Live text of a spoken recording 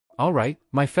Alright,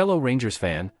 my fellow Rangers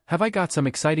fan, have I got some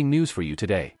exciting news for you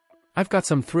today. I've got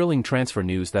some thrilling transfer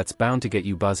news that's bound to get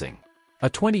you buzzing.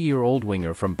 A 20-year-old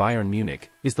winger from Bayern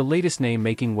Munich is the latest name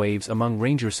making waves among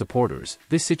Rangers supporters.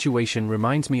 This situation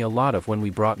reminds me a lot of when we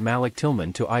brought Malik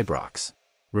Tillman to Ibrox.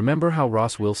 Remember how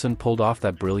Ross Wilson pulled off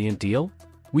that brilliant deal?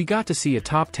 We got to see a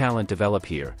top talent develop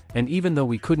here, and even though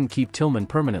we couldn't keep Tillman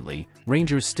permanently,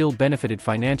 Rangers still benefited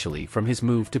financially from his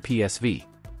move to PSV.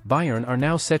 Bayern are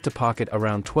now set to pocket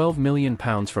around £12 million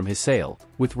from his sale,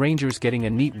 with Rangers getting a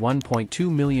neat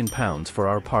 £1.2 million for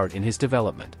our part in his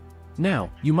development.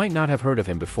 Now, you might not have heard of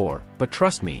him before, but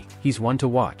trust me, he's one to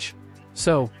watch.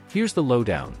 So, here's the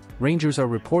lowdown. Rangers are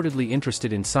reportedly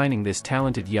interested in signing this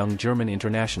talented young German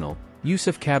international.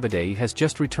 Youssouf Kabadé has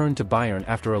just returned to Bayern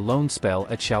after a loan spell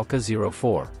at Schalke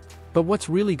 04. But what's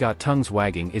really got tongues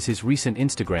wagging is his recent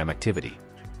Instagram activity.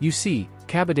 You see,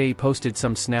 Kabadé posted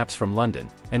some snaps from London,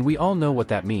 and we all know what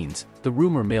that means. The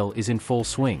rumor mill is in full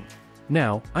swing.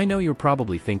 Now, I know you're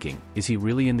probably thinking, is he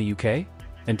really in the UK?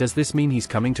 And does this mean he's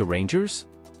coming to Rangers?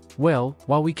 Well,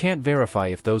 while we can't verify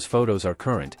if those photos are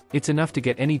current, it's enough to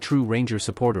get any true Rangers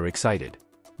supporter excited.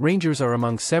 Rangers are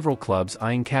among several clubs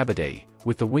eyeing Kabadé,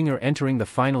 with the winger entering the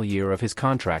final year of his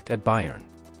contract at Bayern.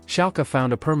 Schalke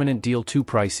found a permanent deal too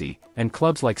pricey, and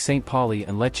clubs like St. Pauli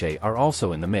and Lecce are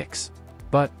also in the mix.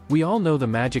 But, we all know the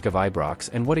magic of Ibrox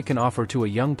and what it can offer to a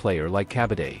young player like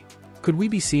Kabadé. Could we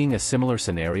be seeing a similar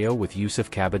scenario with Youssouf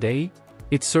Kabadé?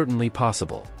 It's certainly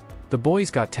possible. The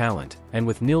boy's got talent, and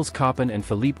with Nils Koppen and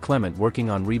Philippe Clement working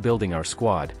on rebuilding our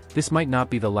squad, this might not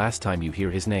be the last time you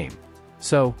hear his name.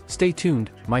 So, stay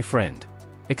tuned, my friend.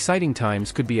 Exciting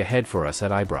times could be ahead for us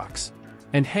at Ibrox.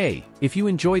 And hey, if you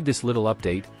enjoyed this little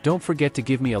update, don't forget to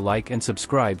give me a like and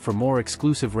subscribe for more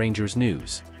exclusive Rangers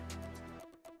news.